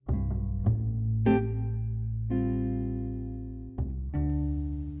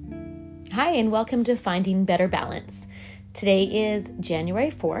Hi, and welcome to Finding Better Balance. Today is January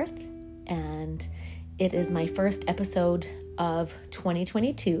 4th, and it is my first episode of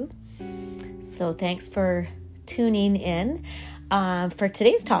 2022. So thanks for tuning in. For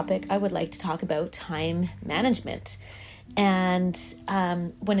today's topic, I would like to talk about time management. And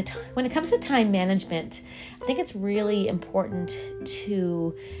when it comes to time management, I think it's really important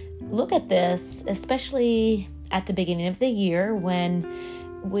to look at this, especially at the beginning of the year when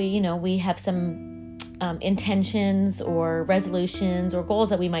we have some intentions or resolutions or goals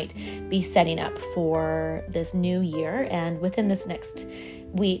that we might be setting up for this new year. And within this next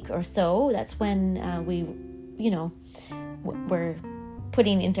week or so, that's when we're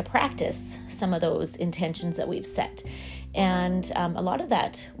putting into practice some of those intentions that we've set. And a lot of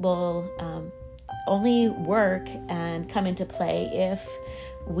that will only work and come into play if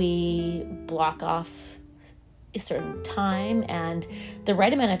we block off a certain time and the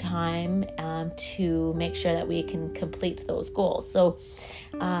right amount of time to make sure that we can complete those goals. So,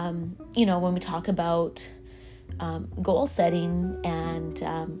 when we talk about goal setting and,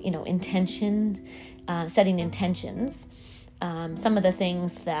 setting intentions, some of the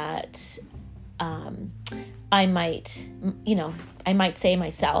things that I might say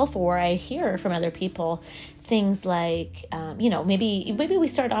myself, or I hear from other people, things like, maybe we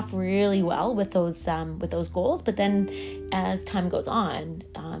start off really well with those goals, but then as time goes on,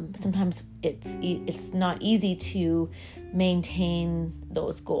 sometimes it's not easy to maintain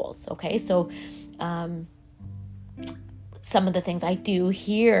those goals. Okay, so some of the things I do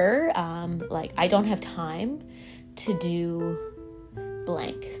hear, like I don't have time to do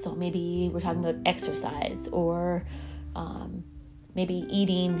blank. So maybe we're talking about exercise, or maybe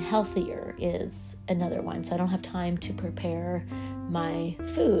eating healthier is another one. So I don't have time to prepare my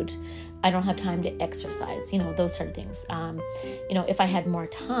food. I don't have time to exercise, those sort of things. If I had more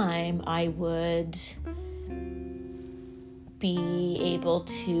time, I would be able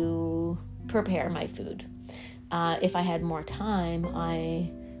to prepare my food. If I had more time,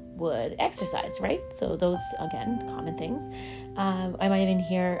 I would exercise, right? So those, again, common things. I might even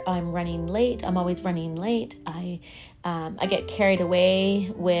hear I'm running late. I'm always running late. I get carried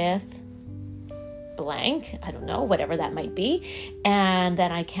away with blank. I don't know, whatever that might be. And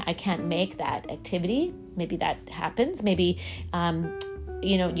then I can't make that activity. Maybe that happens. Maybe,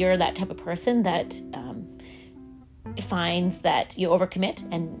 you're that type of person that finds that you overcommit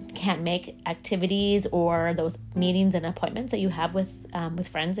and can't make activities or those meetings and appointments that you have with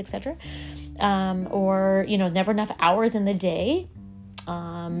friends, etc. Or never enough hours in the day.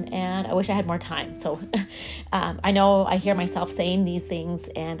 And I wish I had more time. So I know I hear myself saying these things,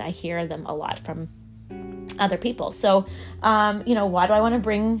 and I hear them a lot from other people. So, why do I want to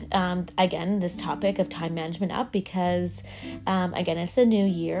bring, again, this topic of time management up? Because, again, it's the new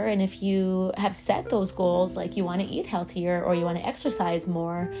year. And if you have set those goals, like you want to eat healthier or you want to exercise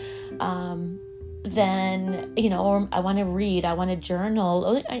more, then, or I want to read, I want to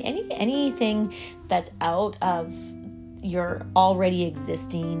journal, anything that's out of your already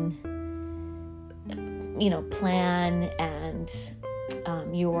existing, plan and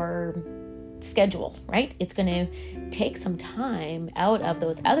your schedule, right? It's going to take some time out of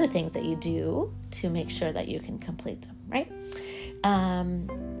those other things that you do to make sure that you can complete them, right?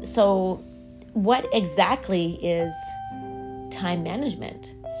 So what exactly is time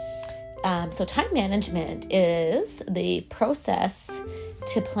management? So time management is the process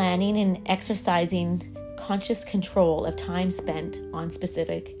to planning and exercising conscious control of time spent on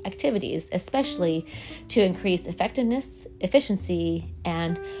specific activities, especially to increase effectiveness, efficiency,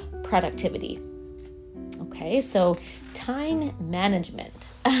 and productivity. Okay, so time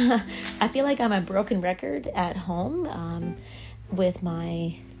management. I feel like I'm a broken record at home with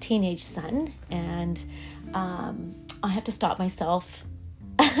my teenage son, and I have to stop myself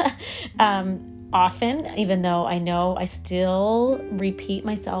often, even though I know I still repeat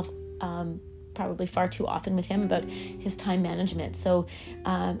myself probably far too often with him about his time management. So,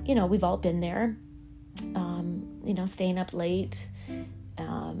 we've all been there, staying up late.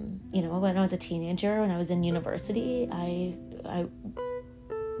 When I was a teenager, when I was in university, I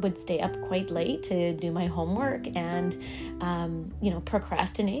would stay up quite late to do my homework and,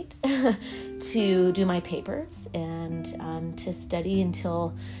 procrastinate to do my papers and to study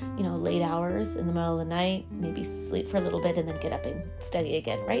until, late hours in the middle of the night, maybe sleep for a little bit and then get up and study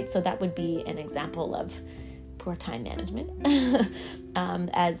again, right? So that would be an example of poor time management.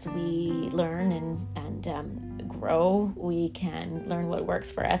 As we learn and grow, we can learn what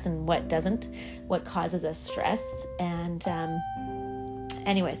works for us and what doesn't, what causes us stress, and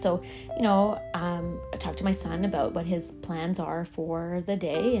Anyway, so, I talked to my son about what his plans are for the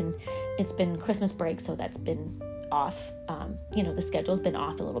day, and it's been Christmas break, so that's been off. The schedule's been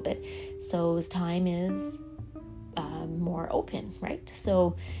off a little bit, so his time is more open, right?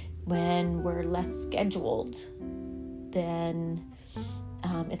 So when we're less scheduled, then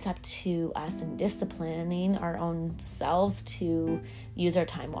it's up to us in disciplining our own selves to use our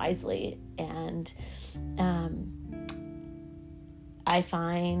time wisely. And I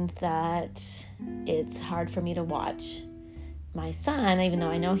find that it's hard for me to watch my son, even though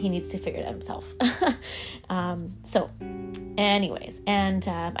I know he needs to figure it out himself. So anyways, and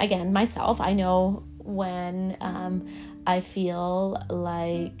again, myself, I know when I feel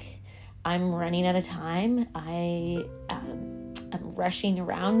like I'm running out of time, I'm rushing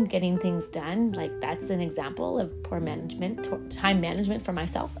around getting things done. Like, that's an example of poor time management for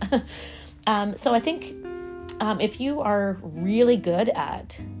myself. So I think if you are really good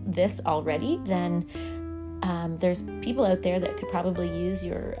at this already, then there's people out there that could probably use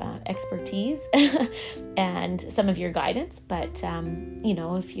your expertise and some of your guidance. But,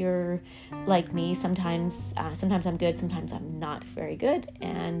 if you're like me, sometimes I'm good, sometimes I'm not very good.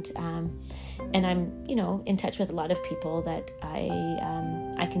 And I'm, in touch with a lot of people that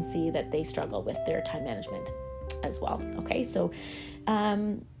I can see that they struggle with their time management as well. Okay. So,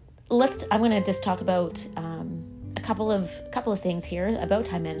 I'm going to just talk about a couple of things here about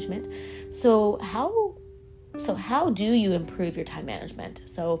time management. So how do you improve your time management?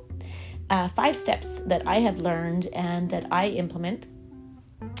 So 5 steps that I have learned and that I implement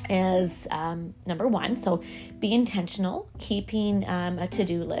is number 1. So be intentional, keeping a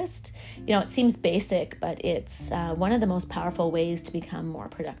to-do list. It seems basic, but it's one of the most powerful ways to become more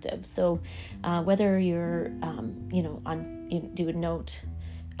productive. So whether you're, do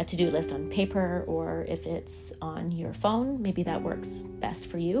a to-do list on paper, or if it's on your phone, maybe that works best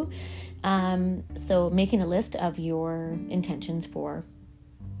for you. So making a list of your intentions for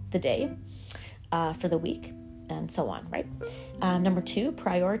the day, for the week, and so on, right? Number 2,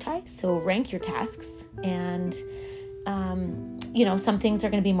 prioritize. So rank your tasks, and, some things are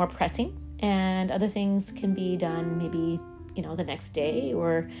going to be more pressing and other things can be done maybe, the next day,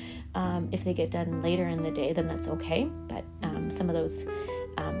 or if they get done later in the day, then that's okay. But some of those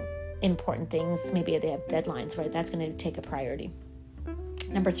important things, maybe they have deadlines, right? That's going to take a priority.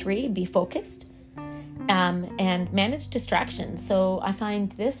 Number 3, be focused and manage distractions. So I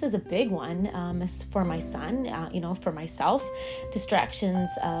find this is a big one for my son, for myself, distractions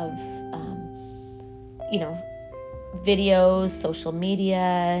of, videos, social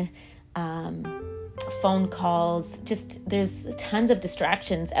media, phone calls, just there's tons of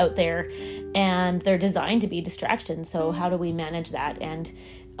distractions out there, and they're designed to be distractions. So how do we manage that and,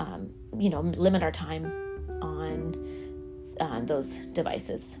 limit our time on those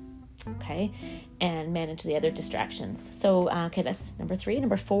devices, okay, and manage the other distractions. So, that's number 3.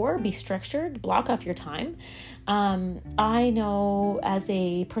 Number 4, be structured, block off your time. I know as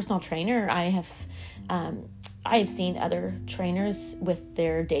a personal trainer, I've seen other trainers with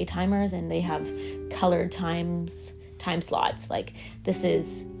their day timers, and they have colored time slots. Like, this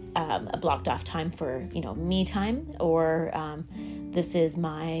is a blocked off time for, me time, or this is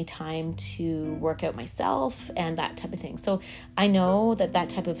my time to work out myself, and that type of thing. So I know that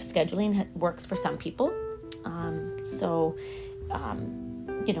type of scheduling works for some people.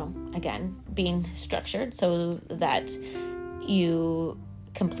 Again, being structured so that you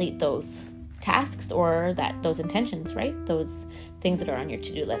complete those tasks or those intentions, right? Those things that are on your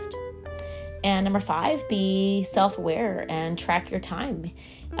to-do list. And number 5, be self-aware and track your time.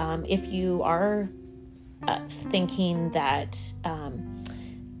 If you are thinking that,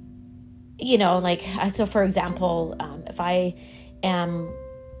 so for example, if I am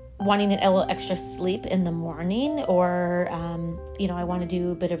wanting a little extra sleep in the morning, or, I want to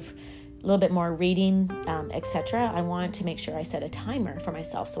do a little bit more reading, etc., I want to make sure I set a timer for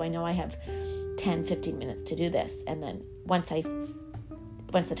myself. So I know I have 10, 15 minutes to do this. And then once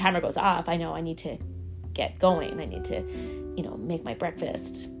the timer goes off, I know I need to get going. I need to, make my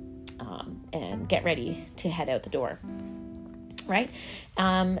breakfast, and get ready to head out the door. Right?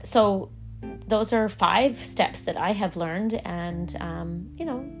 So those are 5 steps that I have learned, and,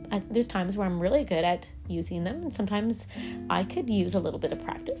 there's times where I'm really good at using them, and sometimes I could use a little bit of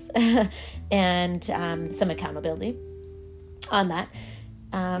practice and some accountability on that.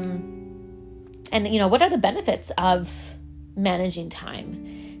 And, what are the benefits of managing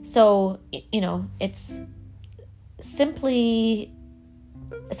time? So, it's simply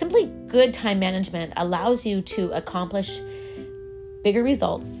good time management allows you to accomplish bigger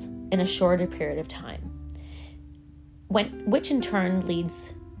results in a shorter period of time. which in turn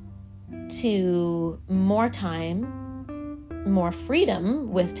leads to more time, more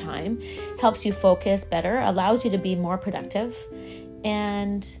freedom with time, helps you focus better, allows you to be more productive,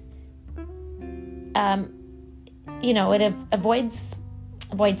 and it avoids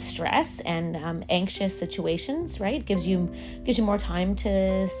stress and anxious situations, right? Gives you more time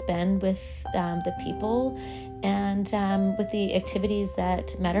to spend with the people and with the activities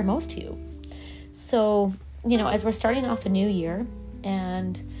that matter most to you. So, as we're starting off a new year,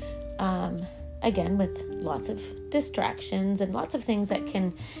 and again, with lots of distractions and lots of things that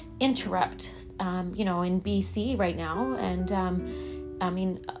can interrupt, in BC right now. And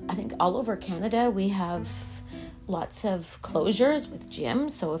I think all over Canada, we have lots of closures with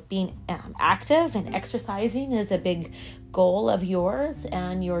gyms. So if being active and exercising is a big goal of yours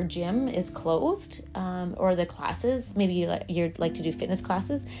and your gym is closed, or the classes, maybe you'd like to do fitness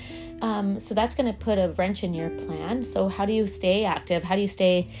classes, so that's going to put a wrench in your plan. So how do you stay active? How do you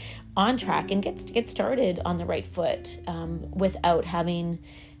stay on track and get started on the right foot without having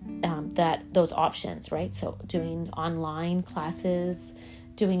those options, right? So doing online classes,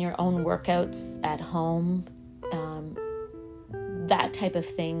 doing your own workouts at home, that type of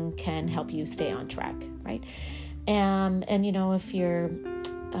thing can help you stay on track, right? And if you're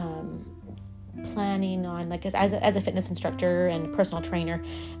planning on, like, as a fitness instructor and personal trainer,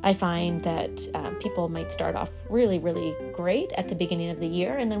 I find that people might start off really, really great at the beginning of the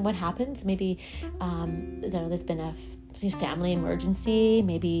year, and then what happens? Maybe there's been a family emergency,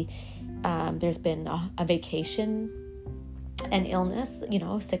 maybe there's been a vacation, an illness,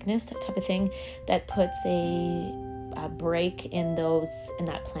 sickness, that type of thing, that puts a break in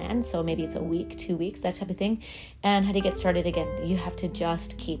that plan. So maybe it's a week, 2 weeks, that type of thing. And how to get started again? You have to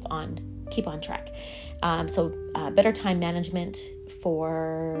just keep on track. So better time management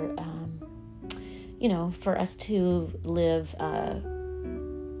for us to live a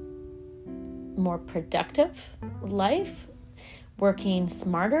more productive life, working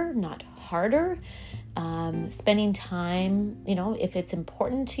smarter, not harder. Spending time, if it's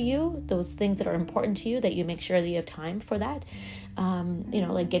important to you, those things that are important to you, that you make sure that you have time for that.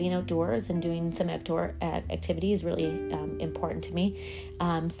 Like getting outdoors and doing some outdoor activity is really important to me.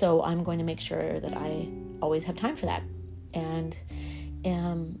 So I'm going to make sure that I always have time for that. And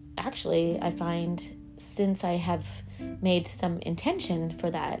actually, I find since I have made some intention for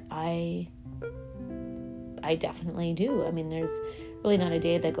that, I definitely do. I mean, there's really not a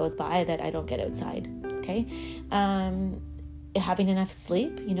day that goes by that I don't get outside. Okay. Having enough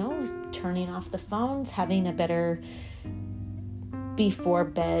sleep, turning off the phones, having a better before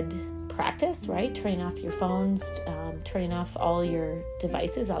bed practice, right? Turning off your phones, turning off all your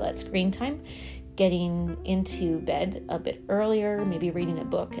devices, all that screen time, getting into bed a bit earlier, maybe reading a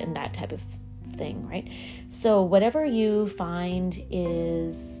book and that type of thing, right? So whatever you find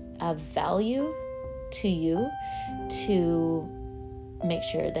is of value to you, to make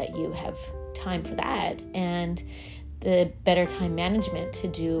sure that you have time for that, and the better time management to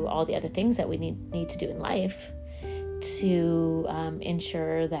do all the other things that we need to do in life to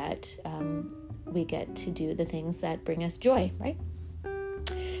ensure that we get to do the things that bring us joy, right?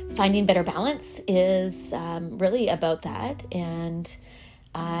 Finding better balance is really about that. And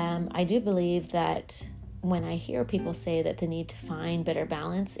I do believe that when I hear people say that they need to find better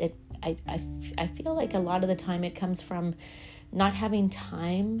balance, I feel like a lot of the time it comes from not having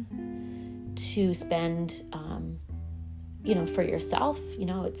time to spend, for yourself.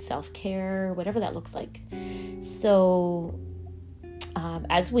 It's self-care, whatever that looks like. So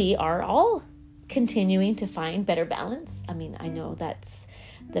as we are all continuing to find better balance, I mean, I know that's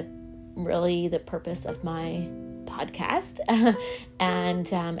really the purpose of my podcast.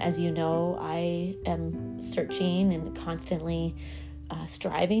 And as you know, I am searching and constantly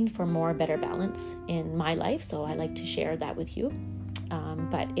striving for more better balance in my life. So I like to share that with you.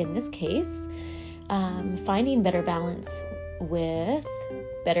 But in this case, finding better balance with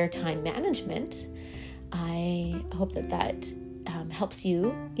better time management, I hope that helps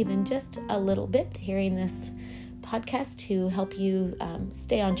you even just a little bit, hearing this podcast, to help you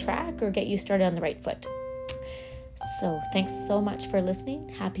stay on track or get you started on the right foot. So thanks so much for listening.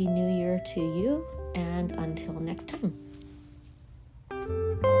 Happy New Year to you, and until next time.